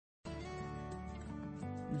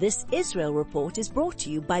This Israel report is brought to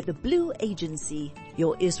you by the Blue Agency.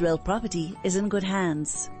 Your Israel property is in good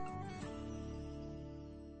hands.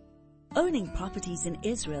 Owning properties in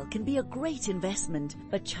Israel can be a great investment,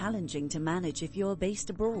 but challenging to manage if you're based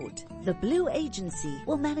abroad. The Blue Agency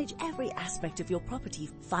will manage every aspect of your property,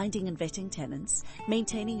 finding and vetting tenants,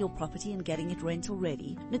 maintaining your property and getting it rental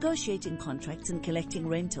ready, negotiating contracts and collecting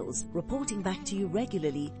rentals, reporting back to you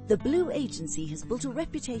regularly. The Blue Agency has built a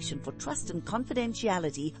reputation for trust and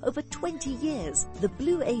confidentiality over 20 years. The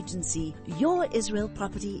Blue Agency, your Israel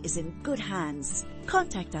property is in good hands.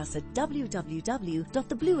 Contact us at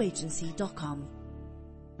www.theblueagency.com.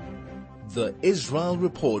 The Israel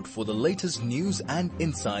Report for the latest news and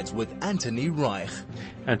insights with Anthony Reich.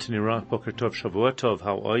 Anthony Reich, Boker Tov, Shavua Tov,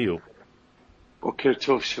 how are you? Boker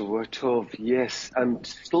Tov, Shavua Tov, yes. I'm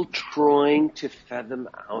still trying to fathom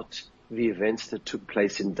out the events that took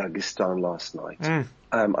place in Dagestan last night.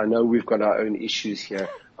 I know we've got our own issues here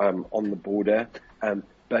on the border,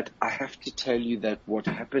 but I have to tell you that what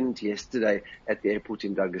happened yesterday at the airport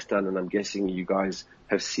in Dagestan, and I'm guessing you guys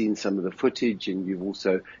have seen some of the footage and you've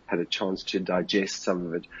also had a chance to digest some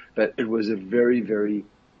of it, but it was a very, very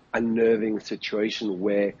unnerving situation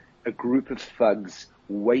where a group of thugs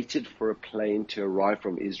waited for a plane to arrive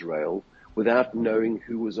from Israel without knowing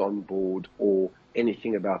who was on board or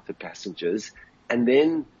anything about the passengers, and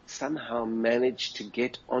then somehow managed to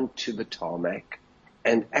get onto the tarmac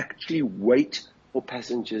and actually wait for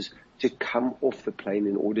passengers to come off the plane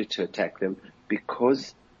in order to attack them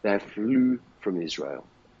because they flew from Israel.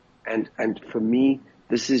 And for me,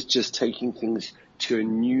 this is just taking things to a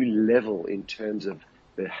new level in terms of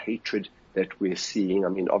the hatred that we're seeing. I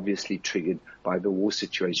mean, obviously triggered by the war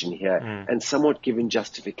situation here and somewhat given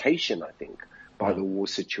justification, I think, by the war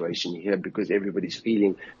situation here, because everybody's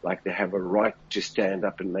feeling like they have a right to stand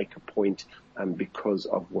up and make a point because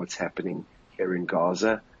of what's happening here in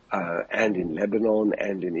Gaza. And in Lebanon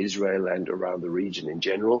and in Israel and around the region in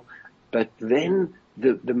general. But then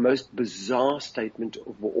the most bizarre statement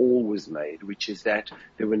of all was made, which is that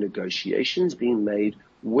there were negotiations being made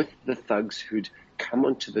with the thugs who'd come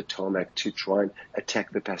onto the tarmac to try and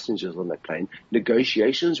attack the passengers on that plane.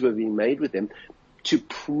 Negotiations were being made with them to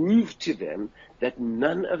prove to them that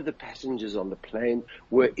none of the passengers on the plane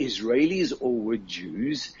were Israelis or were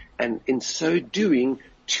Jews, and in so doing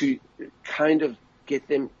to kind of get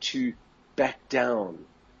them to back down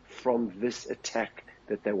from this attack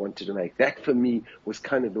that they wanted to make. That, for me, was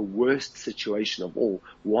kind of the worst situation of all.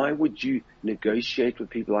 Why would you negotiate with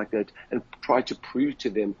people like that and try to prove to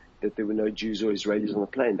them that there were no Jews or Israelis on the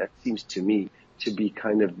plane? That seems to me to be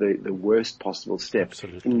kind of the worst possible step.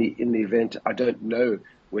 Absolutely. In the event. I don't know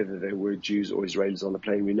whether there were Jews or Israelis on the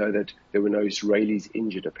plane. We know that there were no Israelis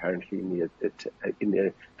injured, apparently,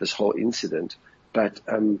 in this whole incident. But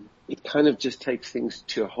it kind of just takes things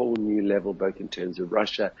to a whole new level, both in terms of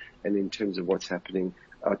Russia and in terms of what's happening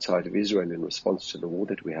outside of Israel in response to the war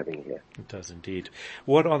that we're having here. It does indeed.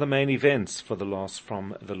 What are the main events from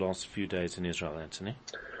the last few days in Israel, Anthony?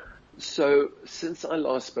 So since I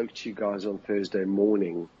last spoke to you guys on Thursday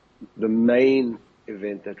morning, the main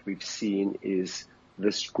event that we've seen is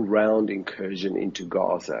this ground incursion into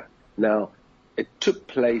Gaza. Now, it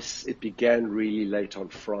began really late on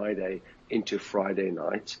Friday into Friday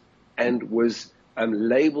night, and was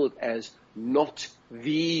labeled as not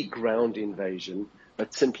the ground invasion,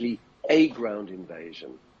 but simply a ground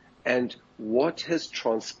invasion. And what has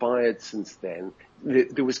transpired since then,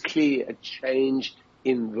 there was clearly a change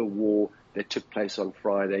in the war that took place on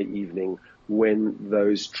Friday evening when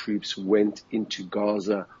those troops went into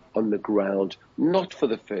Gaza on the ground, not for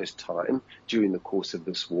the first time during the course of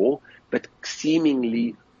this war, but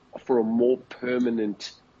seemingly for a more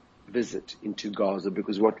permanent visit into Gaza,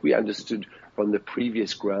 because what we understood from the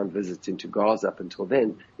previous ground visits into Gaza up until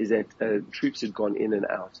then is that troops had gone in and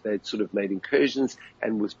out. They had sort of made incursions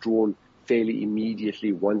and withdrawn fairly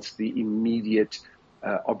immediately. Once the immediate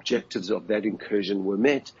objectives of that incursion were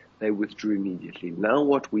met, they withdrew immediately. Now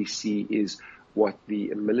what we see is what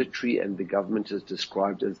the military and the government has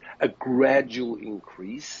described as a gradual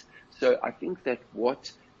increase. So I think that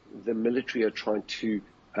what the military are trying to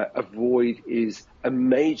avoid is a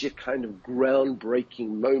major kind of groundbreaking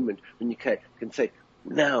moment when you can say,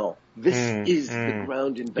 now, this is the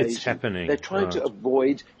ground invasion. It's happening. They're trying to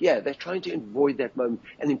avoid that moment.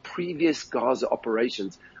 And in previous Gaza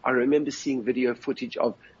operations, I remember seeing video footage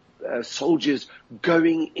of soldiers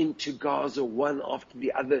going into Gaza one after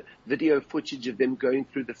the other, video footage of them going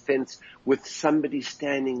through the fence with somebody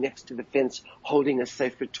standing next to the fence holding a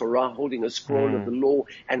Sefer Torah, holding a scroll of the law,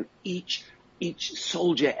 and each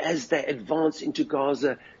soldier, as they advance into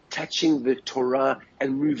Gaza, touching the Torah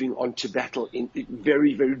and moving on to battle in a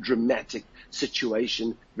very, very dramatic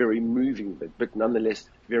situation, very moving, but nonetheless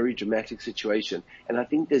very dramatic situation. And I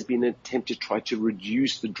think there's been an attempt to try to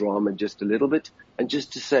reduce the drama just a little bit and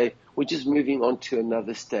just to say, we're just moving on to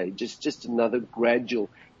another stage, just another gradual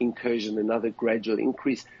incursion, another gradual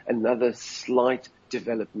increase, another slight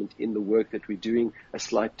development in the work that we're doing, a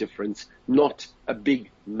slight difference, not a big,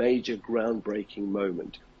 major, groundbreaking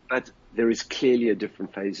moment. But there is clearly a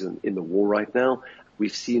different phase in the war right now.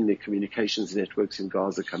 We've seen the communications networks in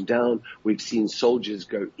Gaza come down. We've seen soldiers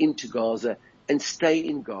go into Gaza and stay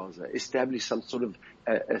in Gaza, establish some sort of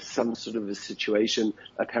a situation,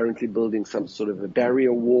 apparently building some sort of a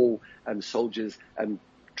barrier wall, soldiers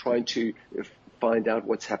trying to find out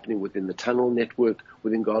what's happening within the tunnel network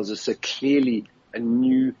within Gaza. So clearly a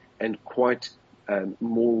new and quite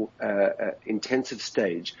more intensive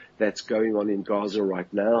stage that's going on in Gaza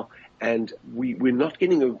right now. And we're not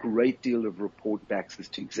getting a great deal of report backs as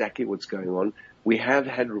to exactly what's going on. We have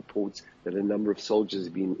had reports that a number of soldiers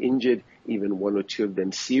have been injured, even one or two of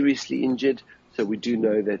them seriously injured. So we do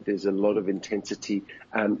know that there's a lot of intensity.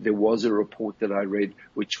 There was a report that I read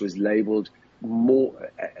which was labeled more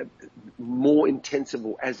intensive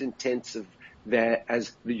or as intensive there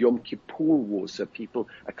as the Yom Kippur War. So people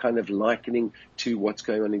are kind of likening to what's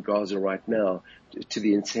going on in Gaza right now to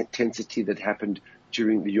the intensity that happened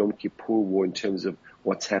during the Yom Kippur War in terms of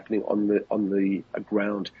what's happening on the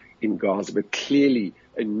ground in Gaza. But clearly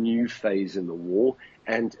a new phase in the war.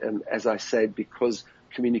 And as I said, because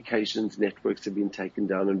communications networks have been taken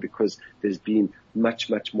down and because there's been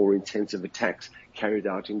much, much more intensive attacks carried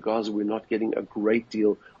out in Gaza, we're not getting a great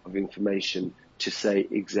deal of information to say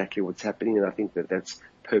exactly what's happening. And I think that that's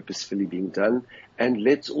purposefully being done. And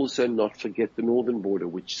let's also not forget the northern border,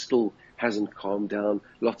 which still hasn't calmed down.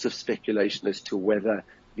 Lots of speculation as to whether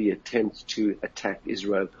the attempts to attack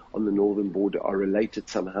Israel on the northern border are related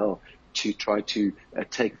somehow to try to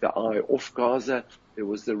take the eye off Gaza. There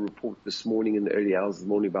was the report this morning in the early hours of the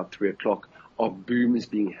morning, about 3 o'clock, of booms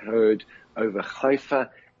being heard over Haifa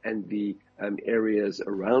and the areas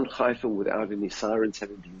around Haifa without any sirens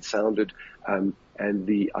having been sounded. And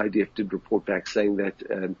the IDF did report back saying that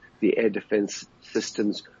the air defense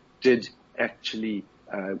systems did actually,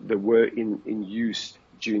 they were in use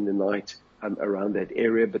during the night around that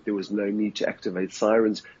area, but there was no need to activate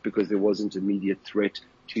sirens because there wasn't immediate threat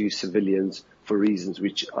to civilians for reasons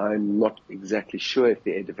which I'm not exactly sure if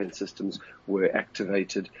the air defense systems were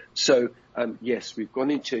activated. So, yes, we've gone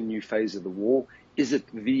into a new phase of the war. Is it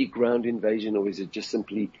the ground invasion or is it just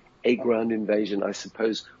simply a ground invasion? I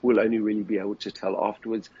suppose we'll only really be able to tell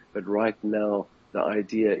afterwards. But right now, the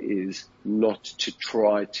idea is not to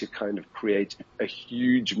try to kind of create a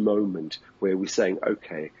huge moment where we're saying,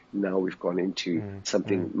 okay, now we've gone into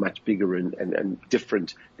something much bigger and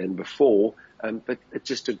different than before. But it's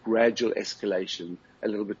just a gradual escalation, a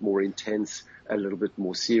little bit more intense, a little bit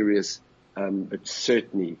more serious. But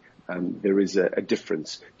certainly there is a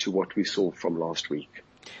difference to what we saw from last week.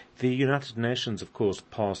 The United Nations, of course,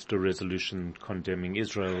 passed a resolution condemning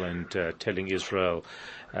Israel and telling Israel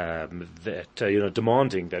that,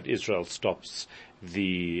 demanding that Israel stops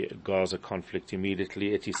the Gaza conflict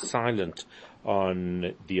immediately. It is silent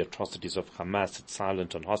on the atrocities of Hamas, it's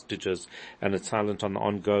silent on hostages, and it's silent on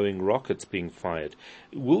ongoing rockets being fired.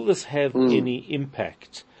 Will this have any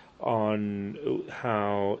impact on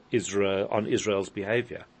Israel's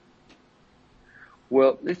behavior?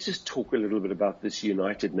 Well, let's just talk a little bit about this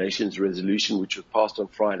United Nations resolution, which was passed on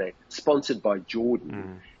Friday, sponsored by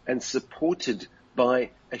Jordan and supported by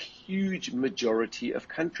a huge majority of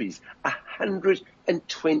countries.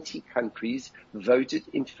 120 countries voted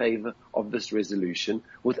in favor of this resolution,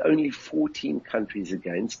 with only 14 countries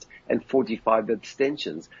against and 45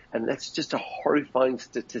 abstentions. And that's just a horrifying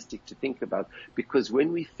statistic to think about, because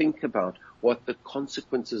when we think about what the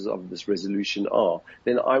consequences of this resolution are,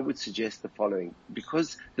 then I would suggest the following.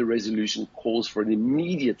 Because the resolution calls for an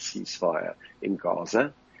immediate ceasefire in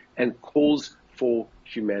Gaza and calls for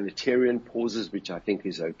humanitarian pauses, which I think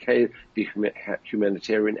is okay. The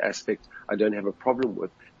humanitarian aspect I don't have a problem with.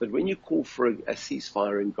 But when you call for a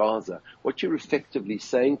ceasefire in Gaza, what you're effectively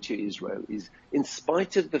saying to Israel is, in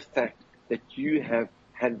spite of the fact that you have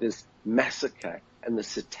had this massacre and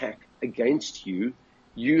this attack against you,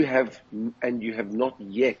 you have not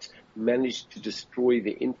yet managed to destroy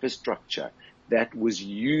the infrastructure that was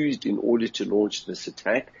used in order to launch this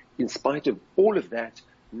attack. In spite of all of that,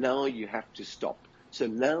 now you have to stop. So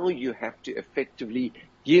now you have to effectively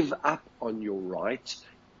give up on your right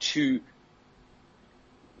to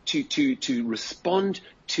respond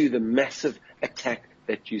to the massive attack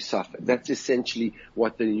that you suffer. That's essentially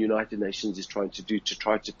what the United Nations is trying to do, to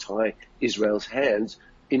try to tie Israel's hands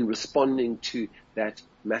in responding to that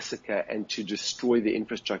massacre and to destroy the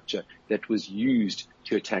infrastructure that was used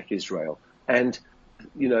to attack Israel. And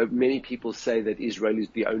many people say that Israel is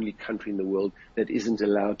the only country in the world that isn't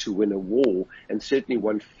allowed to win a war. And certainly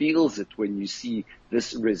one feels it when you see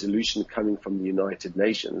this resolution coming from the United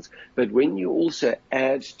Nations. But when you also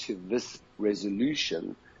add to this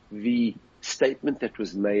resolution the statement that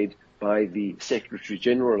was made by the Secretary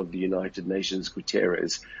General of the United Nations,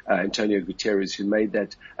 Antonio Guterres, who made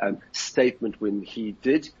that statement when he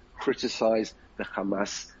did criticize the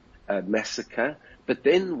Hamas massacre, but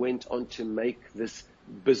then went on to make this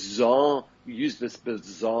bizarre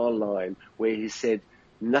line where he said,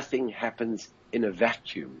 nothing happens in a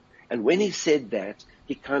vacuum. And when he said that,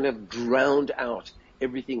 he kind of drowned out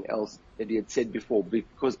everything else that he had said before,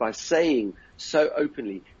 because by saying so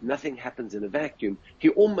openly, nothing happens in a vacuum, he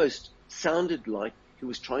almost sounded like he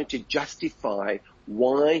was trying to justify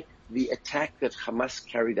why the attack that Hamas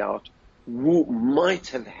carried out might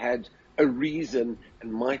have had a reason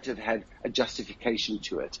and might have had a justification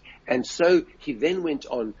to it. And so he then went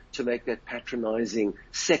on to make that patronizing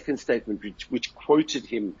second statement, which quoted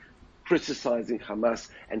him criticizing Hamas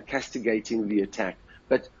and castigating the attack.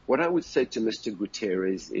 But what I would say to Mr.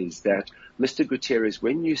 Guterres is that, Mr. Guterres,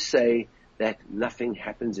 when you say that nothing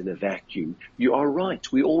happens in a vacuum, you are right.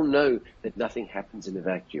 We all know that nothing happens in a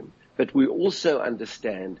vacuum. But we also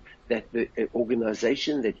understand that the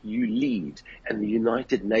organization that you lead and the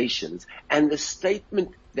United Nations and the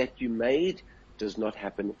statement that you made does not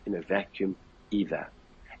happen in a vacuum either.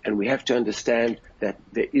 And we have to understand that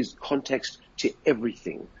there is context to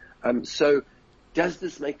everything. So does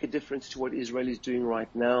this make a difference to what Israel is doing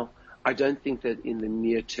right now? I don't think that in the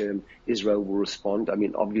near term Israel will respond. I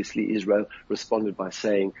mean, obviously Israel responded by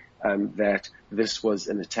saying that this was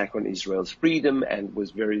an attack on Israel's freedom and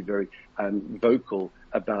was very, very vocal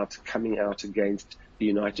about coming out against the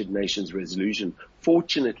United Nations resolution.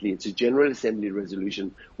 Fortunately, it's a General Assembly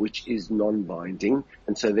resolution which is non-binding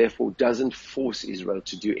and so therefore doesn't force Israel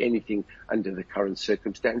to do anything under the current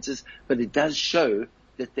circumstances. But it does show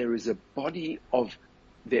that there is a body of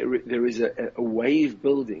there is a wave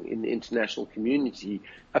building in the international community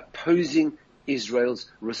opposing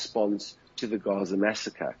Israel's response to the Gaza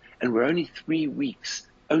massacre. And we're only 3 weeks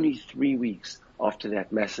after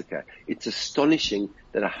that massacre. It's astonishing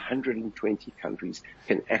that 120 countries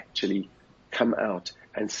can actually come out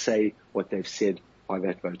and say what they've said by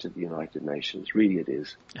that vote of the United Nations. Really it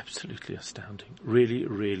is. Absolutely astounding. Really,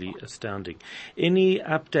 really astounding. Any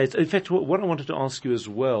updates? In fact, what I wanted to ask you as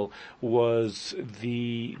well was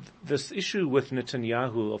this issue with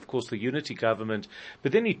Netanyahu, of course, the unity government,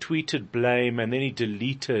 but then he tweeted blame and then he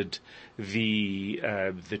deleted the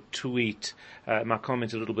tweet. My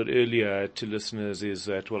comment a little bit earlier to listeners is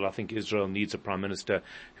that, well, I think Israel needs a prime minister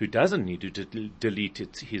who doesn't need to delete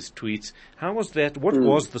his tweets. How was that? What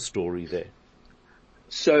was the story there?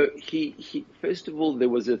 So he first of all, there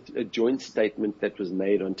was a joint statement that was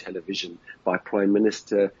made on television by Prime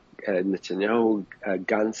Minister Netanyahu.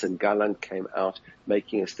 Gantz and Gallant came out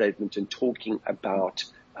making a statement and talking about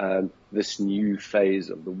this new phase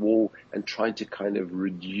of the war and trying to kind of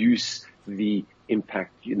reduce the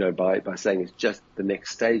impact, by saying it's just the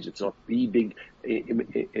next stage. It's not the big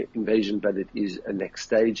invasion, but it is a next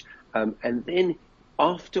stage. And then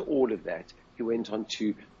after all of that, he went on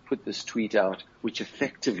to put this tweet out, which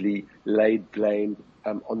effectively laid blame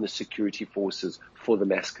on the security forces for the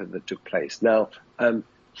massacre that took place. Now,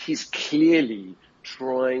 he's clearly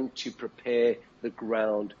trying to prepare the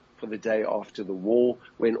ground for the day after the war,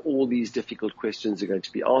 when all these difficult questions are going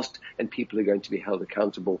to be asked and people are going to be held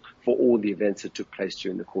accountable for all the events that took place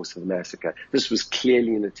during the course of the massacre. This was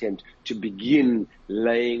clearly an attempt to begin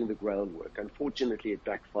laying the groundwork. Unfortunately, it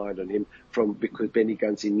backfired on him because Benny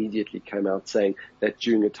Gantz immediately came out saying that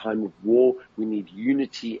during a time of war, we need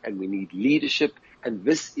unity and we need leadership, and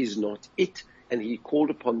this is not it. And he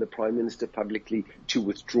called upon the Prime Minister publicly to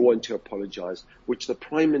withdraw and to apologize, which the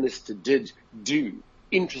Prime Minister did do,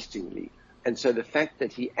 interestingly. And so the fact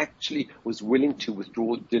that he actually was willing to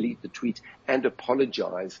withdraw, delete the tweet and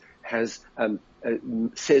apologize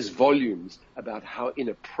says volumes about how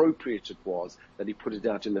inappropriate it was that he put it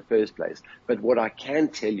out in the first place. But what I can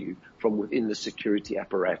tell you from within the security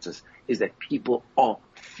apparatus is that people are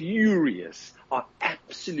furious, are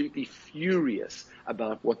absolutely furious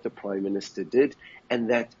about what the Prime Minister did, and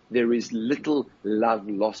that there is little love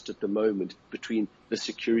lost at the moment between the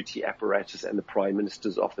security apparatus and the Prime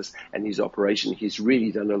Minister's office and his operation. He's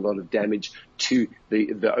really done a lot of damage to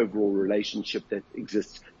the overall relationship that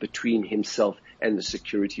exists between himself and the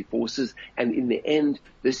security forces. And in the end,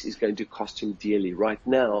 this is going to cost him dearly. Right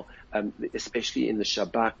now, especially in the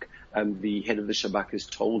Shabak, the head of the Shabak has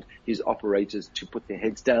told his operators to put their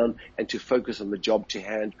heads down and to focus on the job to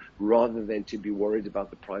hand rather than to be worried about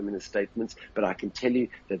the Prime Minister's statements. But I can tell you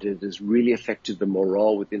that it has really affected the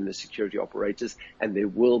morale within the security operators, and there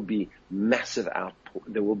will be massive output.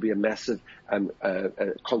 There will be a massive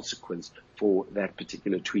consequence for that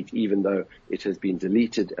particular tweet, even though it has been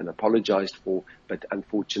deleted and apologized for. But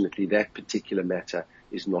unfortunately, that particular matter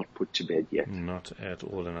is not put to bed yet. Not at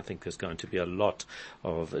all, and I think there's going to be a lot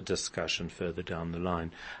of discussion further down the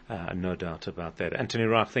line, no doubt about that. Anthony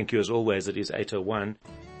Reich, thank you as always. It is 8:01.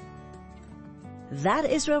 That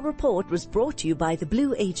Israel Report was brought to you by the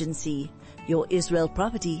Blue Agency. Your Israel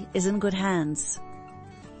property is in good hands.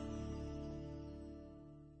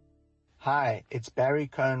 Hi, it's Barry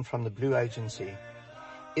Cohen from the Blue Agency.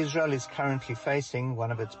 Israel is currently facing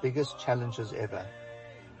one of its biggest challenges ever.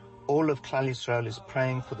 All of Klal Yisrael is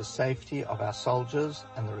praying for the safety of our soldiers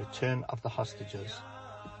and the return of the hostages.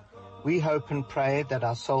 We hope and pray that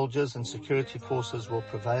our soldiers and security forces will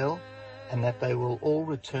prevail and that they will all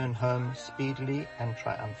return home speedily and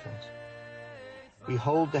triumphant. We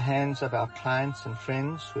hold the hands of our clients and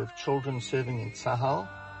friends who have children serving in Tzahal,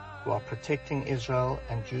 who are protecting Israel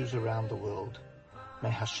and Jews around the world.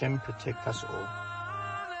 May Hashem protect us all.